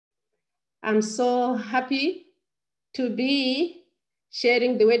I'm so happy to be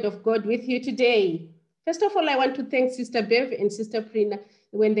sharing the word of God with you today. First of all, I want to thank Sister Bev and Sister Prina.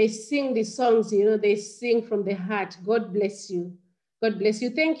 When they sing the songs, they sing from the heart. God bless you. God bless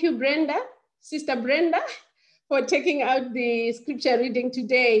you. Thank you, Brenda, Sister Brenda, for taking out the scripture reading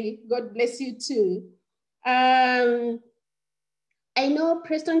today. God bless you too. I know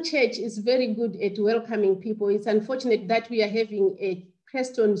Preston Church is very good at welcoming people. It's unfortunate that we are having a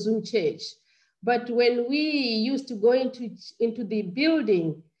Preston Zoom church. But when we used to go into the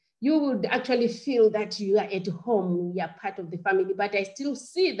building, you would actually feel that you are at home, you are part of the family. But I still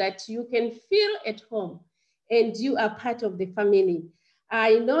see that you can feel at home and you are part of the family.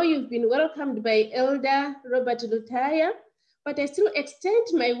 I know you've been welcomed by Elder Robert Lutaya, but I still extend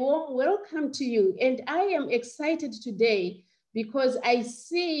my warm welcome to you. And I am excited today because I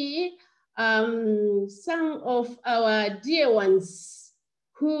see some of our dear ones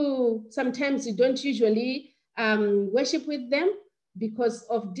who sometimes you don't usually worship with them because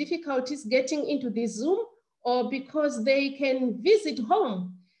of difficulties getting into the Zoom or because they can visit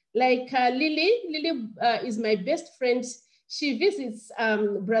home. Like Lily is my best friend. She visits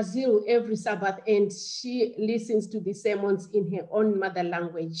Brazil every Sabbath and she listens to the sermons in her own mother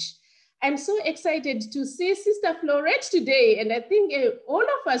language. I'm so excited to see Sister Florette today. And I think all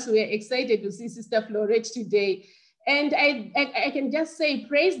of us were excited to see Sister Florette today. And I can just say,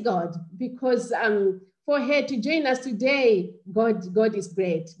 praise God, because for her to join us today, God is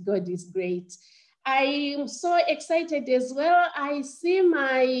great. God is great. I am so excited as well. I see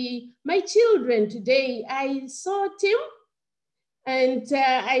my children today. I saw Tim and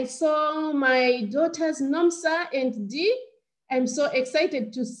I saw my daughters, Nomsa and Dee. I'm so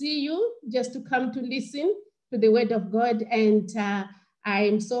excited to see you, just to come to listen to the word of God. And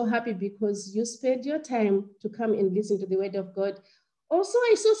I'm so happy because you spared your time to come and listen to the word of God. Also,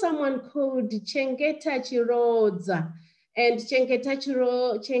 I saw someone called Chengeta Chirodza. And Chengetai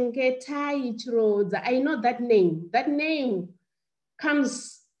Chirodza, I know that name. That name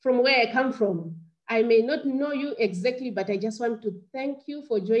comes from where I come from. I may not know you exactly, but I just want to thank you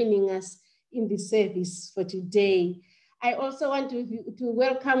for joining us in the service for today. I also want to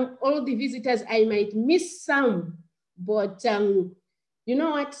welcome all the visitors. I might miss some, but you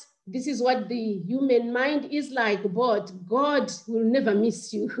know what? This is what the human mind is like, but God will never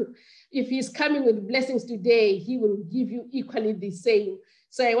miss you. If he's coming with blessings today, he will give you equally the same.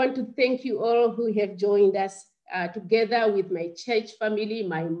 So I want to thank you all who have joined us together with my church family,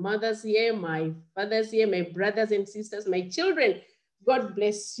 my mother's here, my father's here, my brothers and sisters, my children. God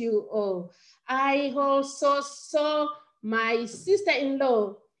bless you all. I also saw my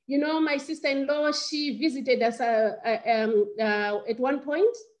sister-in-law. You know, my sister-in-law, she visited us at one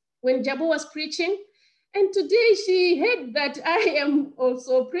point when Jabu was preaching. And today she heard that I am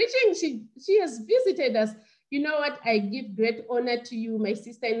also preaching. She has visited us. You know what? I give great honor to you, my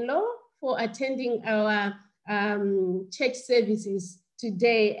sister-in-law, for attending our church services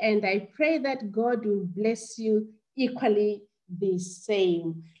today. And I pray that God will bless you equally the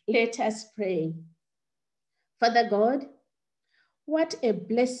same. Let us pray. Father God, what a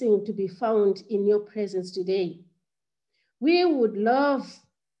blessing to be found in your presence today. We would love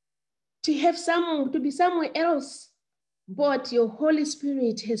to be somewhere else, but your Holy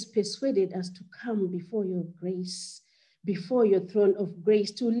Spirit has persuaded us to come before your grace, before your throne of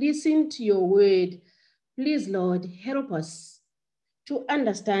grace, to listen to your word. Please, Lord, help us to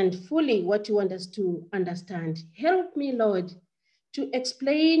understand fully what you want us to understand. Help me, Lord, to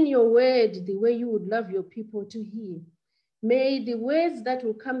explain your word the way you would love your people to hear. May the words that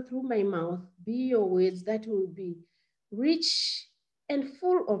will come through my mouth be your words that will be rich and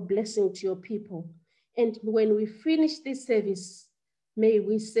full of blessing to your people. And when we finish this service, may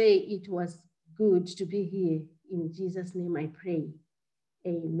we say it was good to be here. In Jesus' name I pray.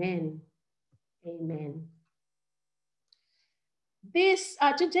 Amen. Amen. This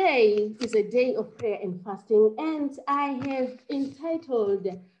today is a day of prayer and fasting, and I have entitled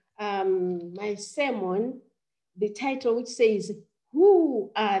my sermon, the title which says,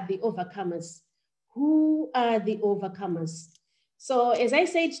 "Who are the overcomers? Who are the overcomers?" So as I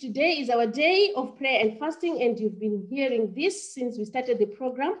said, today is our day of prayer and fasting, and you've been hearing this since we started the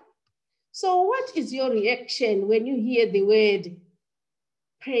program. So what is your reaction when you hear the word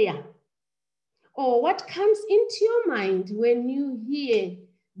prayer? Or what comes into your mind when you hear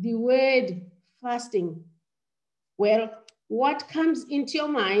the word fasting? Well, what comes into your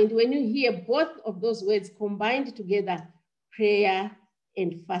mind when you hear both of those words combined together, prayer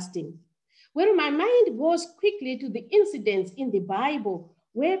and fasting? Well, my mind goes quickly to the incidents in the Bible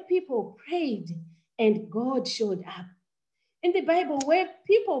where people prayed and God showed up. in the Bible where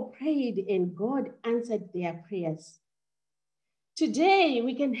people prayed and God answered their prayers. Today,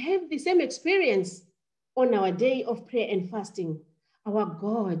 we can have the same experience on our day of prayer and fasting. Our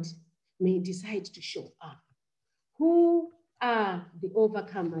God may decide to show up. Who are the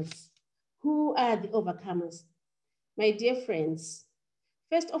overcomers? Who are the overcomers? My dear friends,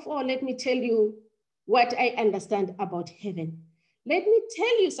 first of all, let me tell you what I understand about heaven. Let me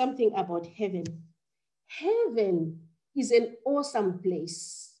tell you something about heaven. Heaven is an awesome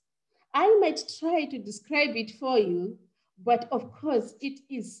place. I might try to describe it for you, but of course, it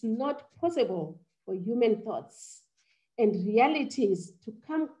is not possible for human thoughts and realities to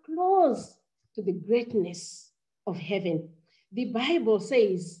come close to the greatness of heaven. The Bible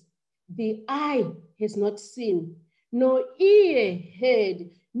says, the eye has not seen, nor ear heard,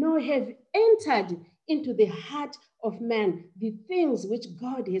 nor have entered into the heart of man the things which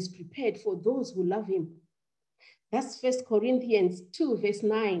God has prepared for those who love him. That's 1 Corinthians 2, verse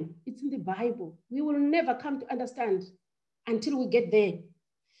 9. It's in the Bible. We will never come to understand until we get there.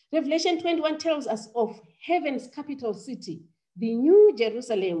 Revelation 21 tells us of heaven's capital city, the New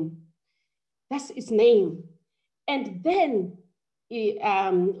Jerusalem. That's its name. And then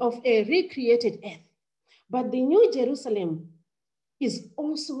of a recreated earth. But the New Jerusalem is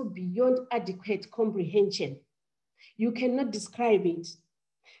also beyond adequate comprehension. You cannot describe it.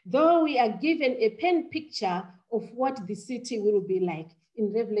 Though we are given a pen picture of what the city will be like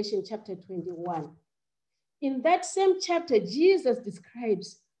in Revelation chapter 21. In that same chapter, Jesus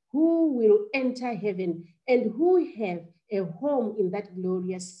describes who will enter heaven and who have a home in that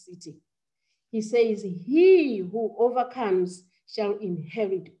glorious city. He says, he who overcomes shall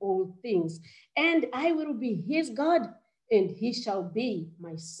inherit all things, and I will be his God, and he shall be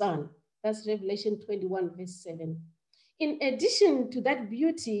my son. That's Revelation 21, verse 7. In addition to that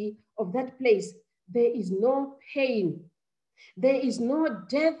beauty of that place, there is no pain, there is no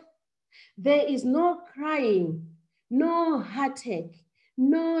death, there is no crying, no heartache,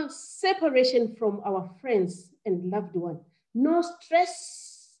 no separation from our friends and loved ones, no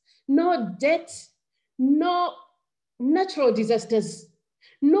stress, no debt, no natural disasters,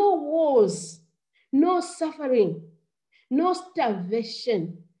 no wars, no suffering, no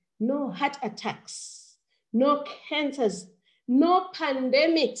starvation, no heart attacks, no cancers, no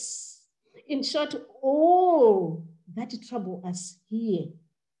pandemics. In short, all that trouble us here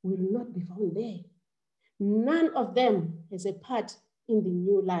will not be found there. None of them has a part in the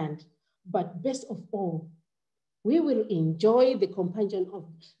new land, but best of all, we will enjoy the companion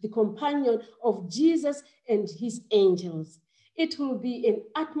of Jesus and his angels. It will be an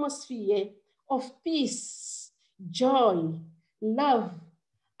atmosphere of peace, joy, love,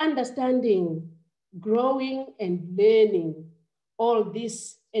 understanding, growing and learning. All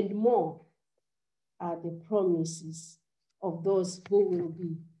this and more are the promises of those who will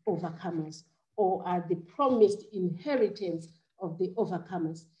be overcomers, or are the promised inheritance of the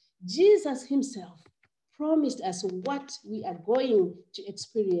overcomers. Jesus himself promised us what we are going to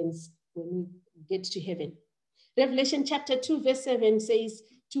experience when we get to heaven. Revelation chapter 2, verse 7 says,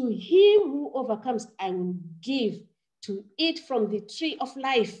 to him who overcomes, I will give to eat from the tree of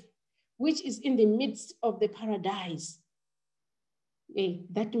life, which is in the midst of the paradise.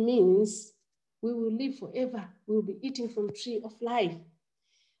 That means we will live forever. We will be eating from the tree of life.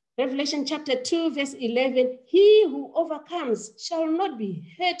 Revelation chapter 2, verse 11, he who overcomes shall not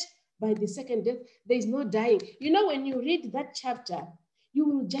be hurt by the second death. There is no dying. You know, when you read that chapter, you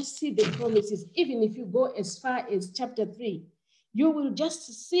will just see the promises. Even if you go as far as chapter 3, you will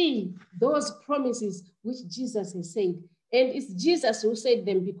just see those promises which Jesus has said. And it's Jesus who said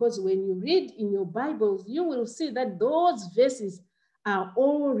them, because when you read in your Bibles, you will see that those verses are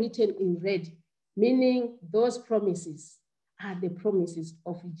all written in red, meaning those promises are the promises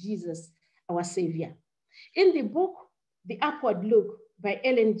of Jesus, our Savior. In the book, The Upward Look by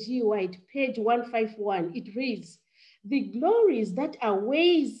Ellen G. White, page 151, it reads, the glories that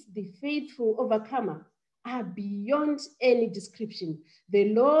awaits the faithful overcomer are beyond any description.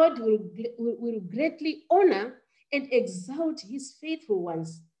 The Lord will greatly honor and exalt his faithful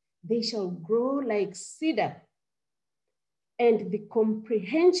ones. They shall grow like cedar, and the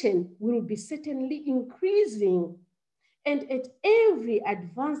comprehension will be certainly increasing. And at every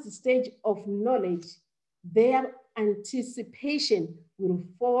advanced stage of knowledge, their anticipation will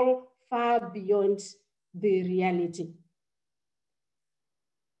fall far beyond the reality.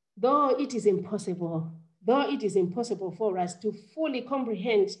 Though it is impossible for us to fully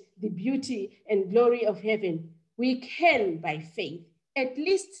comprehend the beauty and glory of heaven, we can, by faith, at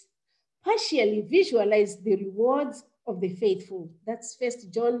least partially visualize the rewards of the faithful. That's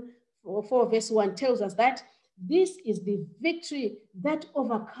 1 John 4, verse 1 tells us that This is the victory that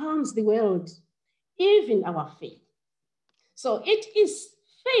overcomes the world, even our faith. So it is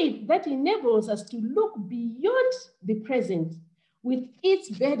faith that enables us to look beyond the present with its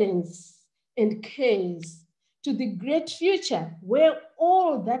burdens and cares to the great future where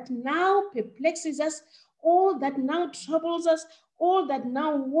all that now perplexes us, all that now troubles us, all that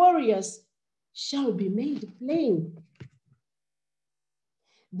now worries us shall be made plain.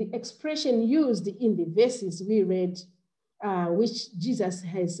 The expression used in the verses we read, which Jesus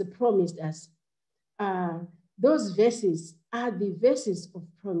has promised us, those verses are the verses of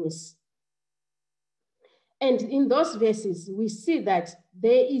promise. And in those verses, we see that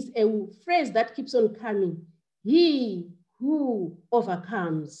there is a phrase that keeps on coming: he who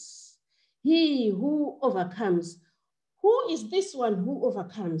overcomes. He who overcomes. Who is this one who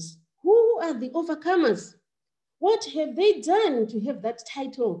overcomes? Who are the overcomers? What have they done to have that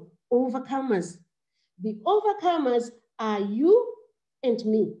title, overcomers? The overcomers are you and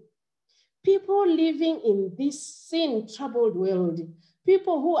me. People living in this sin-troubled world,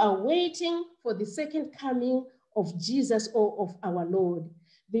 people who are waiting for the second coming of Jesus or of our Lord.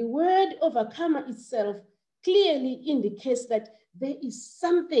 The word overcomer itself clearly indicates that there is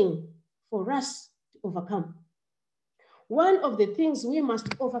something for us to overcome. One of the things we must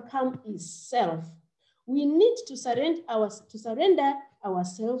overcome is self. We need to surrender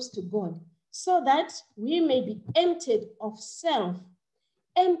ourselves to God so that we may be emptied of self,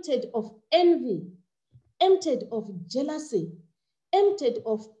 emptied of envy, emptied of jealousy, emptied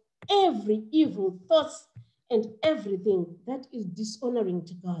of every evil thoughts and everything that is dishonoring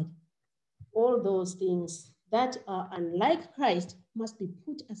to God. All those things that are unlike Christ must be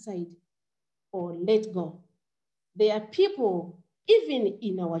put aside or let go. There are people, even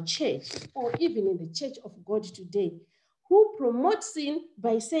in our church or even in the church of God today, who promote sin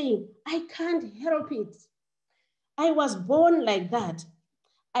by saying, I can't help it. I was born like that.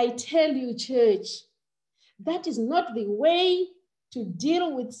 I tell you, church, that is not the way to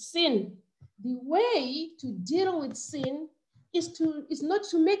deal with sin. The way to deal with sin is not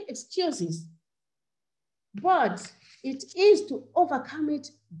to make excuses, but it is to overcome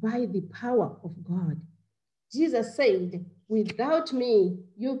it by the power of God. Jesus said, without me,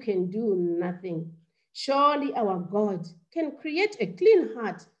 you can do nothing. Surely our God can create a clean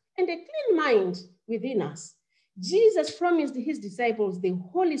heart and a clean mind within us. Jesus promised his disciples the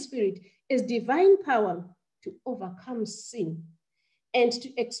Holy Spirit as divine power to overcome sin and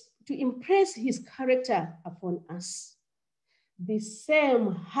to impress his character upon us. The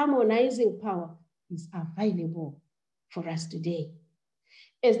same harmonizing power is available for us today.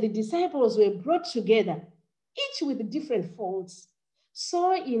 As the disciples were brought together, each with different faults,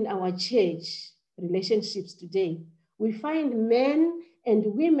 so in our church relationships today, we find men and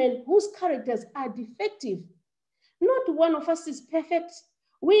women whose characters are defective. Not one of us is perfect.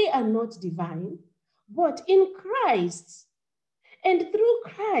 We are not divine, but in Christ and through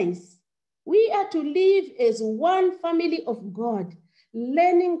Christ, we are to live as one family of God,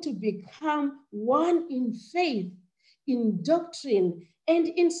 learning to become one in faith, in doctrine, and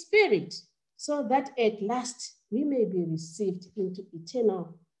in spirit, so that at last we may be received into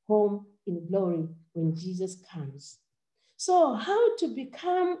eternal home in glory when Jesus comes. So how to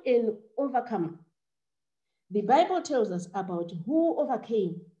become an overcomer? The Bible tells us about who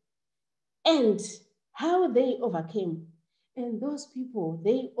overcame and how they overcame. And those people,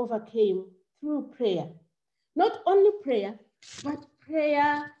 they overcame through prayer. Not only prayer, but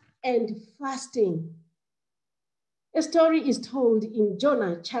prayer and fasting. A story is told in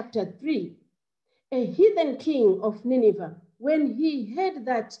Jonah chapter 3. A heathen king of Nineveh, when he heard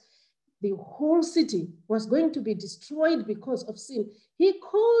that the whole city was going to be destroyed because of sin, he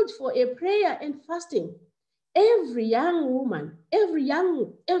called for a prayer and fasting. Every young woman, every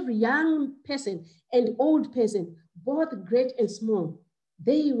young person and old person, both great and small,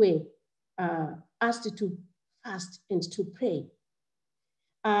 they were asked to fast and to pray.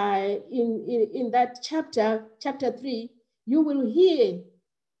 In that chapter 3, you will hear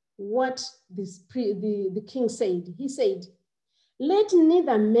what the king said. He said, let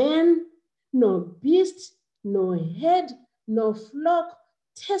neither man, nor beast, nor head, nor flock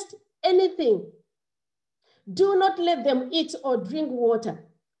taste anything. Do not let them eat or drink water,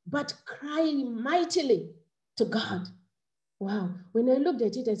 but cry mightily to God. Wow, when I looked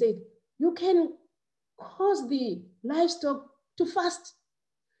at it, I said, you can cause the livestock to fast.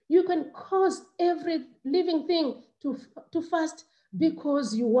 You can cause every living thing to fast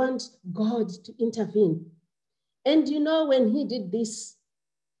because you want God to intervene. And you know, when he did this,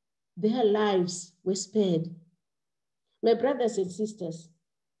 their lives were spared. My brothers and sisters,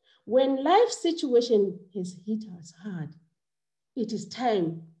 When life situation has hit us hard, it is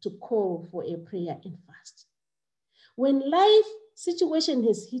time to call for a prayer and fast. When life situation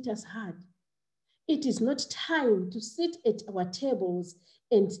has hit us hard, it is not time to sit at our tables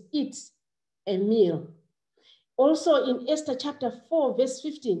and eat a meal. Also in Esther chapter 4, verse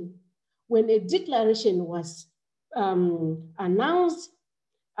 15, when a declaration was announced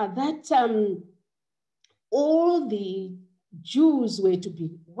that all the Jews were to be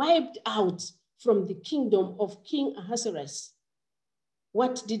wiped out from the kingdom of King Ahasuerus,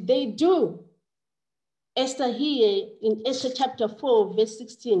 what did they do? Esther here in Esther chapter 4, verse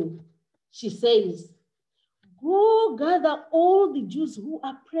 16, she says, "Go gather all the Jews who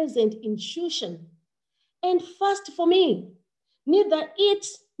are present in Shushan and fast for me, neither eat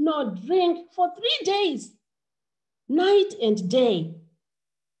nor drink for 3 days, night and day.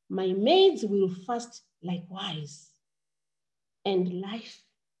 My maids will fast likewise." And life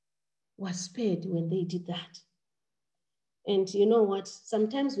was spared when they did that. And you know what?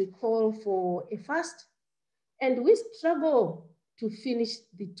 Sometimes we call for a fast and we struggle to finish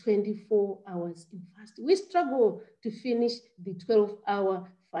the 24 hours in fast. We struggle to finish the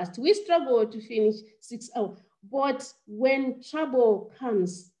 12-hour fast. We struggle to finish 6 hours. But when trouble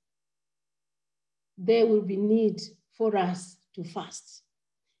comes, there will be need for us to fast.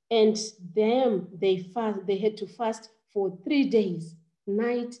 And they had to fast for 3 days,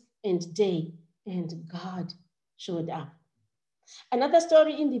 night and day, and God showed up. Another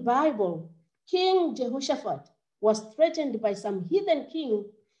story in the Bible, King Jehoshaphat was threatened by some heathen king,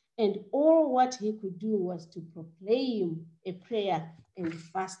 and all what he could do was to proclaim a prayer and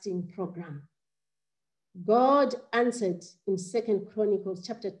fasting program. God answered in 2 Chronicles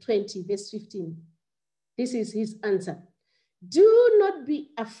chapter 20, verse 15. This is his answer. "Do not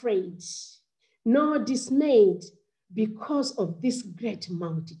be afraid, nor dismayed because of this great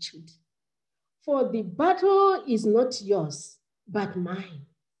multitude. For the battle is not yours, but mine."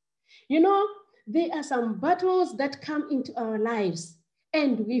 You know, there are some battles that come into our lives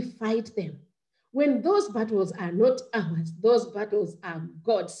and we fight them. When those battles are not ours, those battles are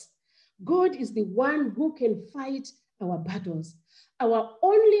God's. God is the one who can fight our battles. Our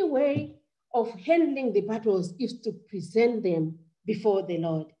only way of handling the battles is to present them before the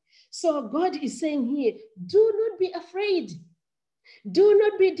Lord. So God is saying here, do not be afraid. Do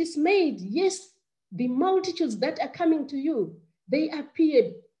not be dismayed. Yes, the multitudes that are coming to you, they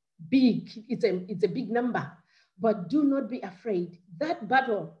appear big. It's a big number, but do not be afraid. That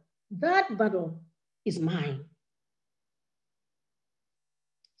battle is mine.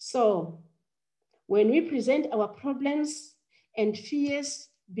 So when we present our problems and fears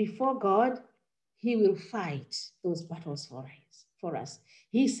before God, he will fight those battles for us.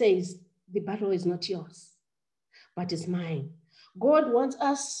 He says, the battle is not yours, but it's mine. God wants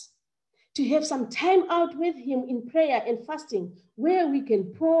us to have some time out with him in prayer and fasting, where we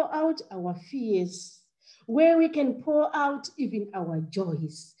can pour out our fears, where we can pour out even our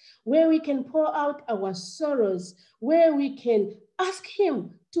joys, where we can pour out our sorrows, where we can ask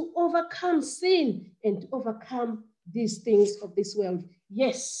him to overcome sin and to overcome these things of this world.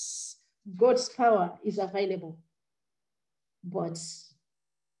 Yes, God's power is available, but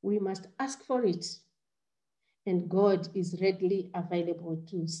we must ask for it. And God is readily available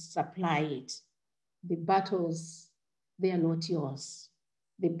to supply it. The battles, they are not yours.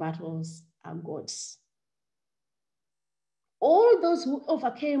 The battles are God's. All those who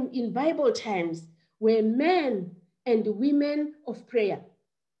overcame in Bible times were men and women of prayer.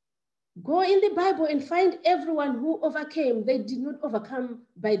 Go in the Bible and find everyone who overcame. They did not overcome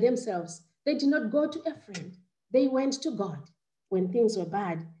by themselves. They did not go to a friend. They went to God when things were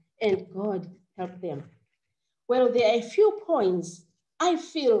bad, and God helped them. Well, there are a few points I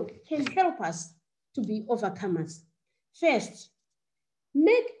feel can help us to be overcomers. First,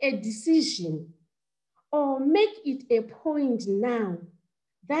 make a decision or make it a point now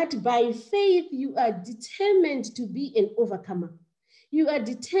that by faith you are determined to be an overcomer. You are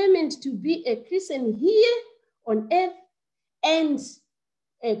determined to be a Christian here on earth and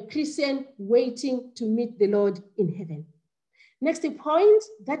a Christian waiting to meet the Lord in heaven. Next point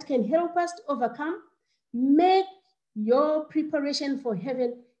that can help us to overcome: make your preparation for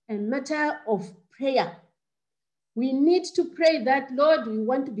heaven a matter of prayer. We need to pray that, Lord, we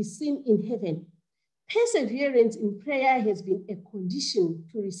want to be seen in heaven. Perseverance in prayer has been a condition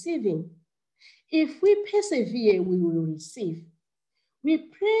to receiving. If we persevere, we will receive. We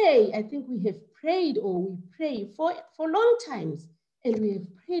pray, I think we have prayed, or we pray for long times, and we have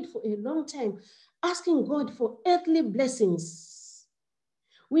prayed for a long time, asking God for earthly blessings.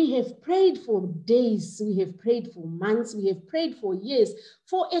 We have prayed for days, we have prayed for months, we have prayed for years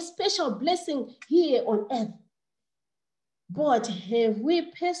for a special blessing here on earth. But have we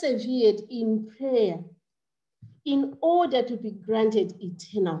persevered in prayer in order to be granted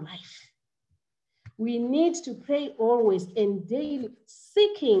eternal life? We need to pray always and daily,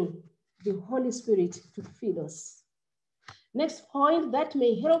 seeking the Holy Spirit to fill us. Next point that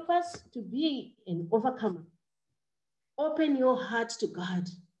may help us to be an overcomer. Open your heart to God.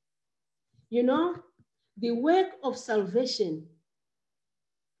 You know, the work of salvation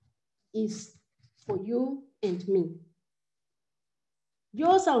is for you and me.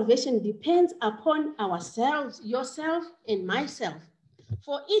 Your salvation depends upon ourselves, yourself and myself.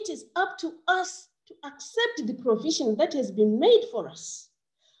 For it is up to us to accept the provision that has been made for us.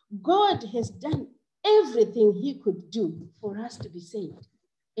 God has done everything he could do for us to be saved.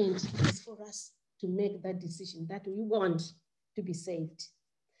 And it's for us to make that decision that we want to be saved.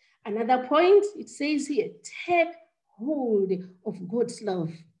 Another point, it says here, take hold of God's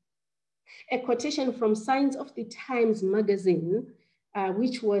love. A quotation from Signs of the Times magazine,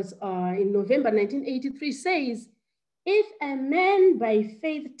 which was in November 1983, says, if a man by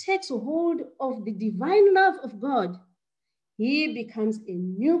faith takes hold of the divine love of God, he becomes a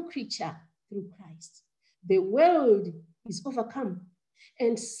new creature through Christ. The world is overcome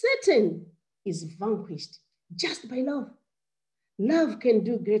and Satan is vanquished just by love. Love can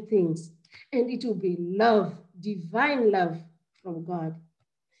do great things, and it will be love, divine love from God.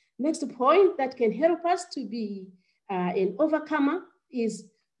 Next point that can help us to be an overcomer is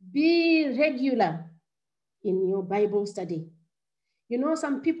be regular in your Bible study. You know,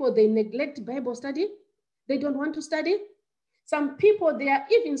 some people, they neglect Bible study. They don't want to study. Some people, they are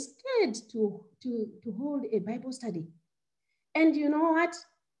even scared to hold a Bible study. And you know what?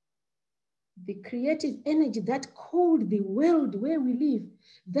 The creative energy that called the world where we live,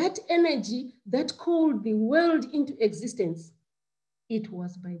 that energy that called the world into existence, it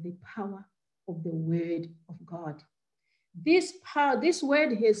was by the power of the word of God. This power, this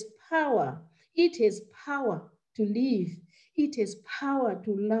word has power. It has power to live. It has power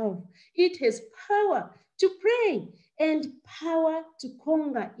to love. It has power to pray and power to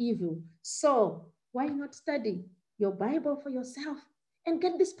conquer evil. So why not study your Bible for yourself and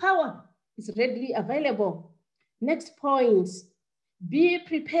get this power? It's readily available. Next point, be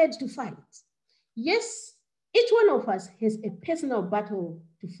prepared to fight. Yes, each one of us has a personal battle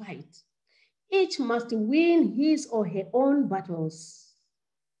to fight. Each must win his or her own battles.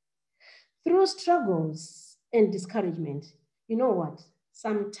 Through struggles and discouragement, you know what?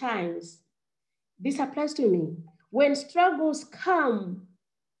 Sometimes this applies to me. When struggles come,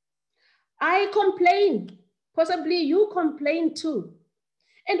 I complain. Possibly you complain too.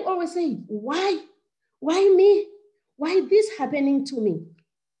 And always say, why? Why me? Why this happening to me?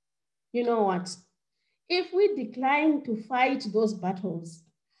 You know what? If we decline to fight those battles,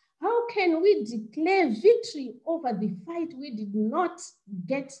 how can we declare victory over the fight we did not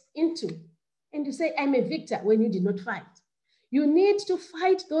get into? And you say, I'm a victor when you did not fight. You need to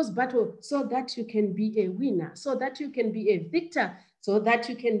fight those battles so that you can be a winner, so that you can be a victor, so that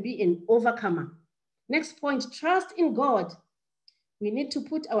you can be an overcomer. Next point, trust in God. We need to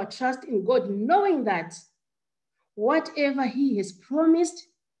put our trust in God, knowing that whatever he has promised,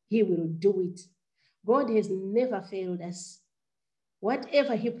 he will do it. God has never failed us.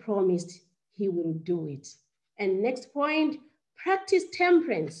 Whatever he promised, he will do it. And next point, practice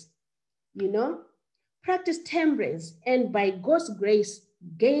temperance. You know, practice temperance, and by God's grace,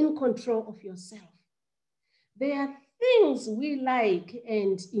 gain control of yourself. There are things we like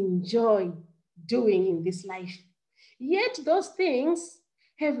and enjoy doing in this life. Yet those things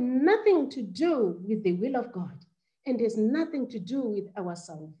have nothing to do with the will of God, and has nothing to do with our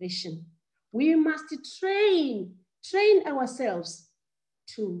salvation. We must train ourselves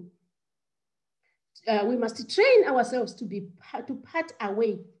to part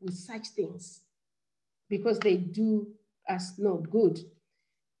away with such things, because they do us no good.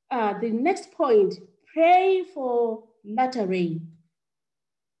 The next point, pray for latter rain.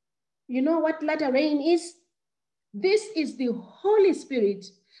 You know what latter rain is? This is the Holy Spirit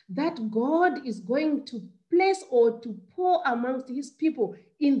that God is going to place or to pour amongst his people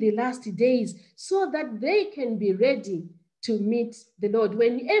in the last days, so that they can be ready to meet the Lord.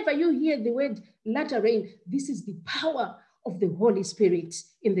 Whenever you hear the word latter rain, this is the power of the Holy Spirit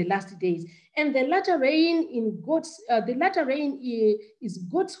in the last days. And the latter rain is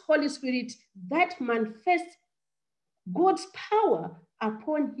God's Holy Spirit that manifests God's power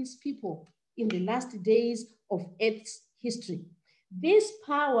upon his people in the last days of Earth's history. This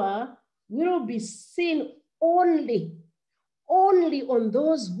power will be seen only only on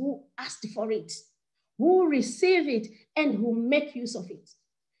those who asked for it, who receive it, and who make use of it.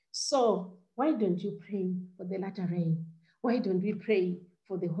 So why don't you pray for the latter rain? Why don't we pray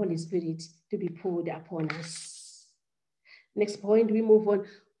for the Holy Spirit to be poured upon us? Next point, we move on.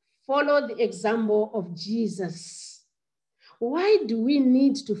 Follow the example of Jesus. Why do we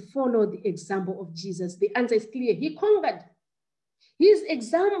need to follow the example of Jesus? The answer is clear. He conquered. His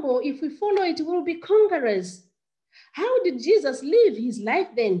example, if we follow it, we'll be conquerors. How did Jesus live his life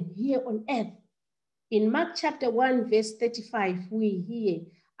then here on earth? In Mark chapter 1, verse 35, we hear,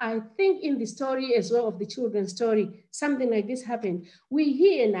 I think in the story as well of the children's story, something like this happened. We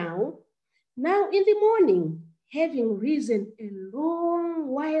hear now in the morning, having risen a long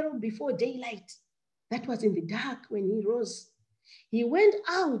while before daylight, that was in the dark when he rose, he went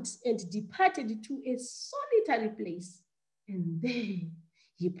out and departed to a solitary place, and there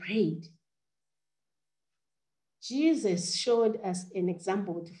he prayed. Jesus showed us an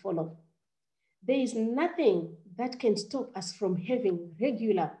example to follow. There is nothing that can stop us from having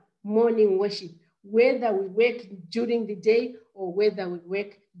regular morning worship, whether we work during the day or whether we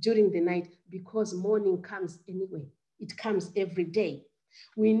work during the night, because morning comes anyway. It comes every day.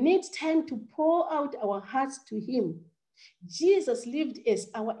 We need time to pour out our hearts to him. Jesus lived as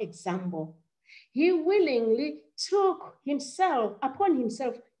our example. He willingly took upon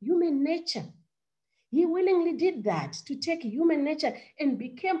himself human nature. He willingly did that, to take human nature, and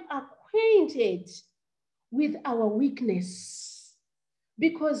became acquainted with our weakness,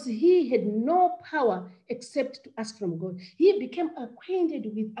 because he had no power except to ask from God. He became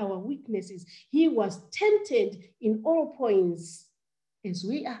acquainted with our weaknesses. He was tempted in all points as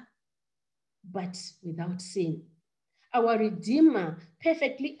we are, but without sin. Our Redeemer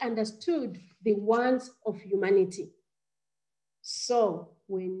perfectly understood the wants of humanity. So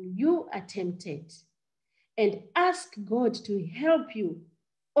when you are tempted and ask God to help you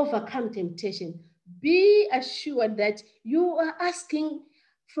overcome temptation, be assured that you are asking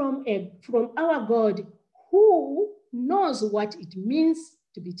from our God, who knows what it means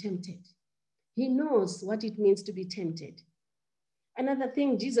to be tempted. He knows what it means to be tempted. Another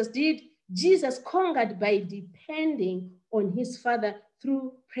thing Jesus did, Jesus conquered by depending on his Father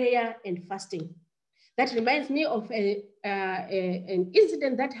through prayer and fasting. That reminds me of an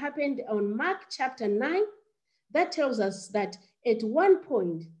incident that happened on Mark chapter 9, that tells us that at one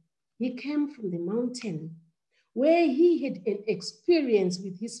point, he came from the mountain where he had an experience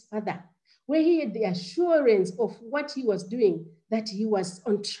with his Father, where he had the assurance of what he was doing, that he was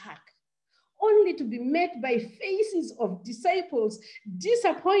on track, only to be met by faces of disciples,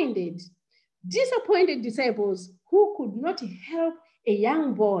 disappointed disciples who could not help a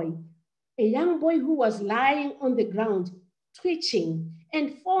young boy who was lying on the ground, twitching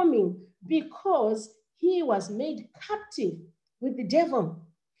and foaming because he was made captive with the devil.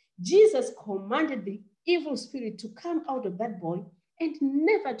 Jesus commanded the evil spirit to come out of that boy and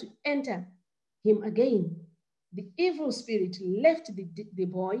never to enter him again. The evil spirit left the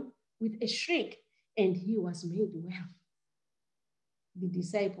boy with a shriek, and he was made well. The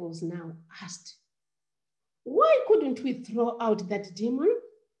disciples now asked, why couldn't we throw out that demon?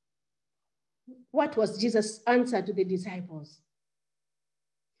 What was Jesus' answer to the disciples?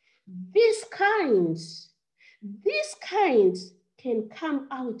 This kind can come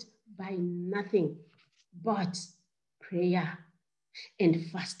out by nothing but prayer and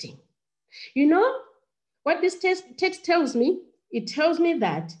fasting. You know what this text tells me? It tells me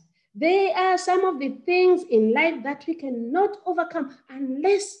that there are some of the things in life that we cannot overcome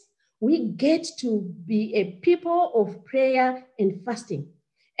unless we get to be a people of prayer and fasting.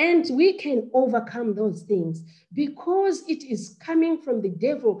 And we can overcome those things because it is coming from the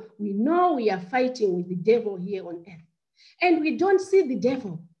devil. We know we are fighting with the devil here on earth. And we don't see the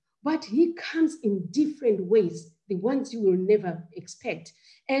devil, but he comes in different ways, the ones you will never expect.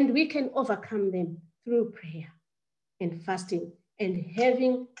 And we can overcome them through prayer and fasting and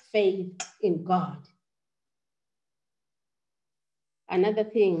having faith in God. Another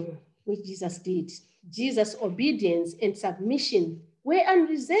thing which Jesus did, Jesus' obedience and submission were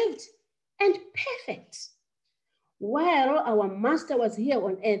unreserved and perfect. While our master was here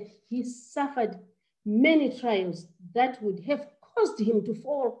on earth, he suffered many trials that would have caused him to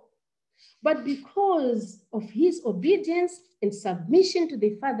fall. But because of his obedience and submission to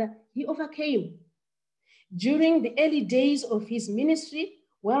the Father, he overcame. During the early days of his ministry,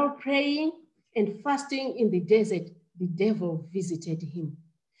 while praying and fasting in the desert, the devil visited him.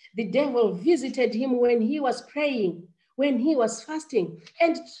 The devil visited him when he was praying, when he was fasting,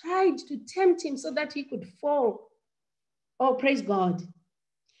 and tried to tempt him so that he could fall. Oh, praise God.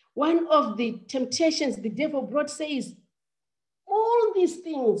 One of the temptations the devil brought says, all these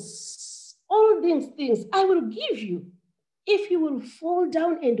things I will give you if you will fall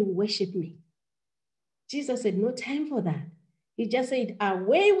down and worship me. Jesus said, no time for that. He just said,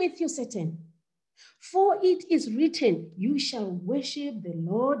 away with you, Satan. For it is written, you shall worship the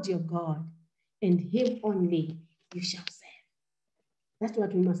Lord your God, and him only you shall serve. That's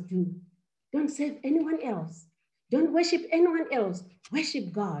what we must do. Don't serve anyone else. Don't worship anyone else.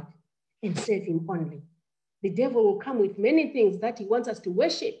 Worship God and serve him only. The devil will come with many things that he wants us to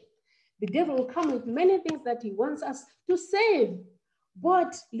worship. The devil will come with many things that he wants us to serve.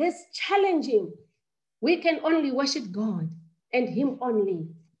 But let's challenge him. We can only worship God, and him only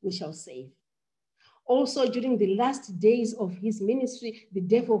we shall save. Also, during the last days of his ministry, the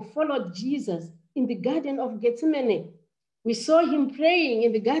devil followed Jesus in the Garden of Gethsemane. We saw him praying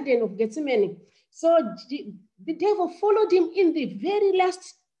in the Garden of Gethsemane. So the devil followed him in the very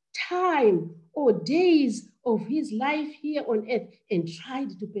last time or days of his life here on earth and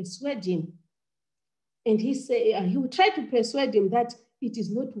tried to persuade him. And he would try to persuade him that it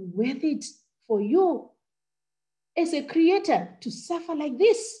is not worth it for you as a creator to suffer like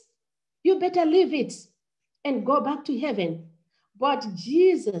this. You better leave it and go back to heaven. But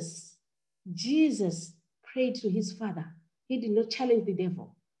Jesus prayed to his Father. He did not challenge the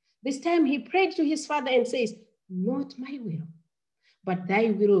devil. This time he prayed to his Father and says, not my will, but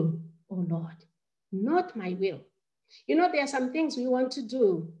thy will, O Lord, not my will. You know, there are some things we want to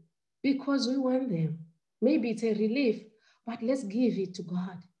do because we want them. Maybe it's a relief, but let's give it to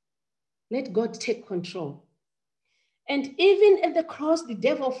God. Let God take control. And even at the cross, the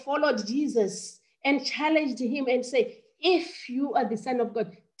devil followed Jesus and challenged him and said, if you are the Son of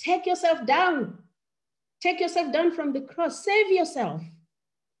God, take yourself down. Take yourself down from the cross. Save yourself.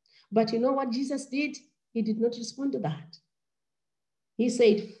 But you know what Jesus did? He did not respond to that. He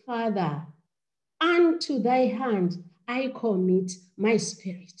said, Father, unto thy hand I commit my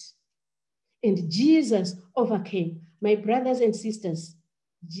spirit. And Jesus overcame. My brothers and sisters,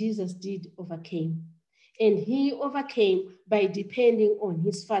 Jesus did overcame. And he overcame by depending on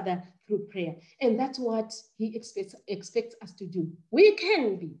his Father through prayer. And that's what he expects us to do. We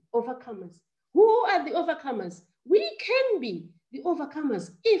can be overcomers. Who are the overcomers? We can be the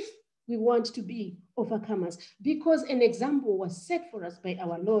overcomers if we want to be overcomers, because an example was set for us by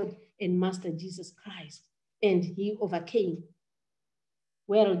our Lord and Master Jesus Christ, and he overcame.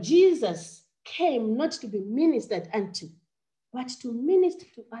 Well, Jesus came not to be ministered unto, but to minister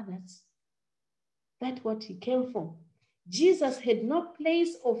to others. That's what he came for. Jesus had no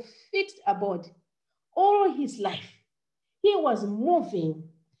place of fixed abode. All his life, he was moving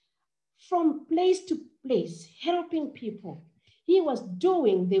from place to place, helping people. He was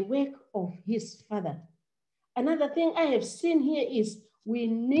doing the work of his Father. Another thing I have seen here is we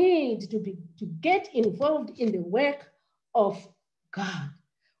need to get involved in the work of God.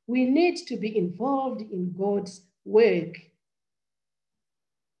 We need to be involved in God's work.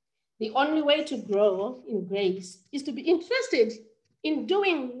 The only way to grow in grace is to be interested in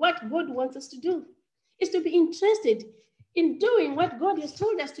doing what God wants us to do. Is to be interested in doing what God has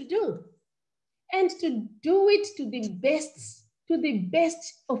told us to do, and to do it to the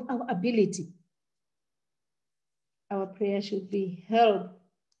best of our ability. Our prayer should be, help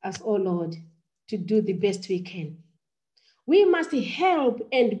us, O Lord, to do the best we can. We must help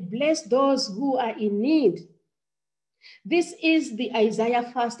and bless those who are in need. This is the Isaiah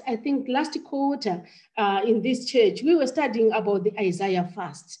fast. I think last quarter in this church, we were studying about the Isaiah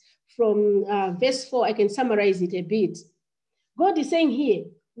fast. From verse 4, I can summarize it a bit. God is saying here,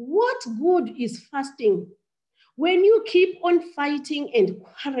 what good is fasting when you keep on fighting and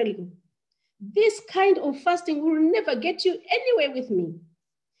quarreling? This kind of fasting will never get you anywhere with me.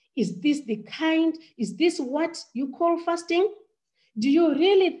 Is this what you call fasting? Do you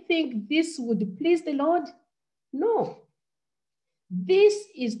really think this would please the Lord? No. This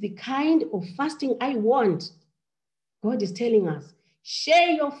is the kind of fasting I want. God is telling us, share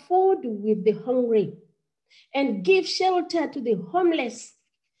your food with the hungry and give shelter to the homeless.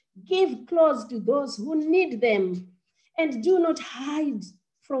 Give clothes to those who need them, and do not hide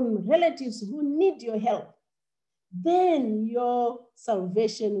from relatives who need your help. Then your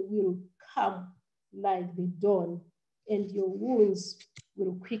salvation will come like the dawn, and your wounds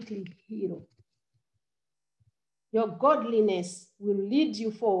will quickly heal. Your godliness will lead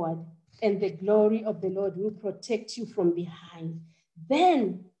you forward, and the glory of the Lord will protect you from behind.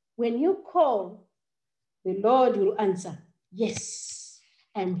 Then, when you call, the Lord will answer, yes,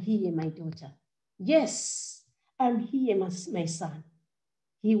 I'm here, my daughter. Yes, I'm here, my son.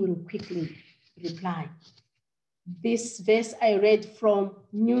 He will quickly reply. This verse I read from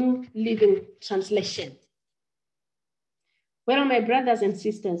New Living Translation. Well, my brothers and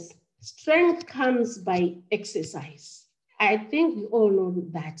sisters, strength comes by exercise. I think we all know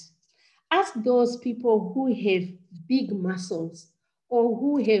that. Ask those people who have big muscles or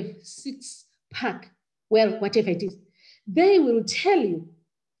who have six-pack, well, whatever it is, they will tell you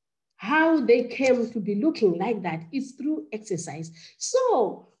how they came to be looking like that. It's through exercise.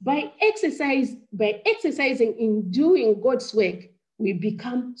 So by exercising in doing God's work, we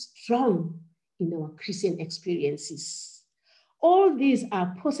become strong in our Christian experiences. All these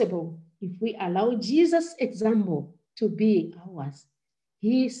are possible if we allow Jesus' example to be ours.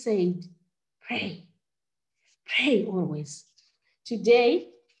 He said, pray, pray always. Today,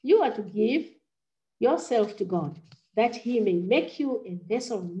 you are to give yourself to God, that he may make you a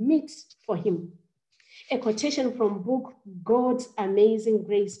vessel meet for him. A quotation from book God's Amazing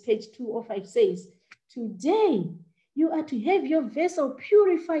Grace, page 205 says, today you are to have your vessel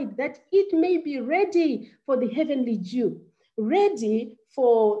purified that it may be ready for the heavenly dew, ready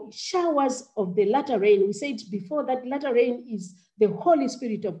for showers of the latter rain. We said before that latter rain is the Holy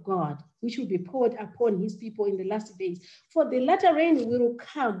Spirit of God, which will be poured upon his people in the last days. For the latter rain will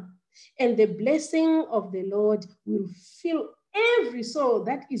come, and the blessing of the Lord will fill every soul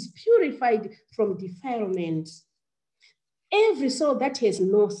that is purified from defilement, every soul that has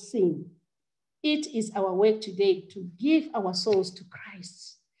no sin. It is our work today to give our souls to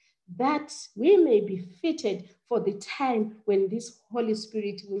Christ, that we may be fitted for the time when this Holy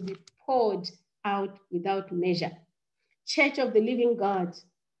Spirit will be poured out without measure. Church of the Living God,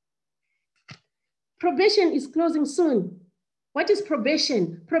 probation is closing soon. What is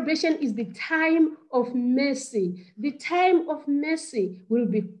probation? Probation is the time of mercy. The time of mercy will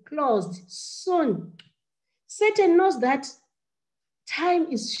be closed soon. Satan knows that time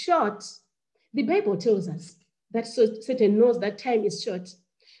is short. The Bible tells us that Satan knows that time is short.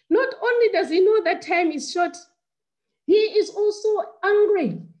 Not only does he know that time is short, he is also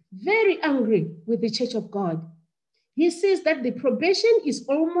angry, very angry with the church of God. He says that the probation is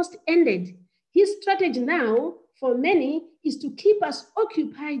almost ended. His strategy now for many is to keep us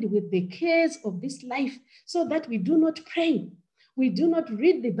occupied with the cares of this life so that we do not pray, we do not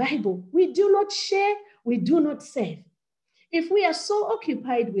read the Bible, we do not share, we do not serve. If we are so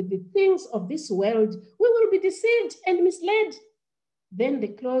occupied with the things of this world, we will be deceived and misled. Then the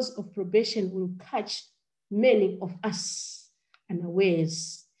close of probation will catch many of us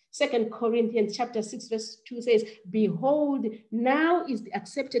unawares. 2 Corinthians chapter 6, verse 2 says, behold, now is the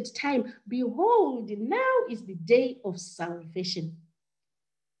accepted time. Behold, now is the day of salvation.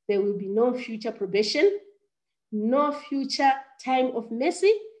 There will be no future probation, no future time of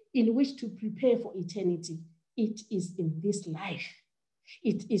mercy in which to prepare for eternity. It is in this life.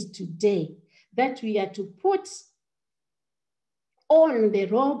 It is today that we are to put on the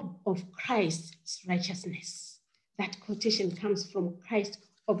robe of Christ's righteousness. That quotation comes from Christ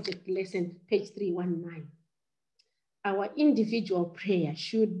Object Lesson, page 319. Our individual prayer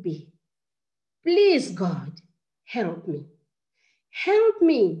should be, please God, help me. Help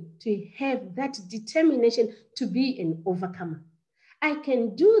me to have that determination to be an overcomer. I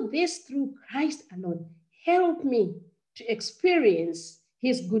can do this through Christ alone. Help me to experience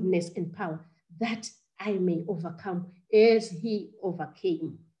his goodness and power, that I may overcome as he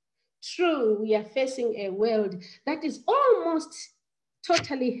overcame. True, we are facing a world that is almost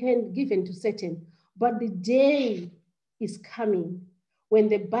totally given to Satan, but the day is coming when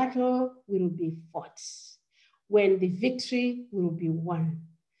the battle will be fought, when the victory will be won.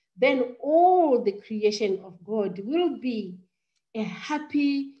 Then all the creation of God will be a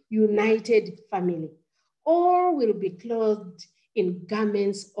happy, united family. All will be clothed in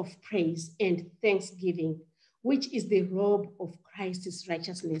garments of praise and thanksgiving, which is the robe of Christ's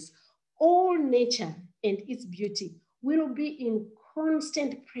righteousness. All nature and its beauty will be in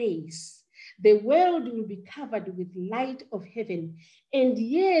constant praise. The world will be covered with light of heaven, and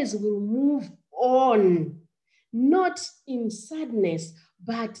years will move on, not in sadness,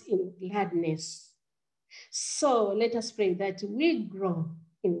 but in gladness. So let us pray that we grow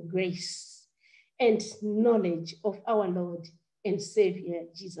in grace and knowledge of our Lord and Savior,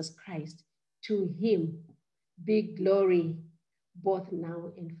 Jesus Christ. To him be glory both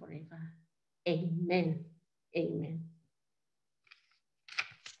now and forever. Amen. Amen.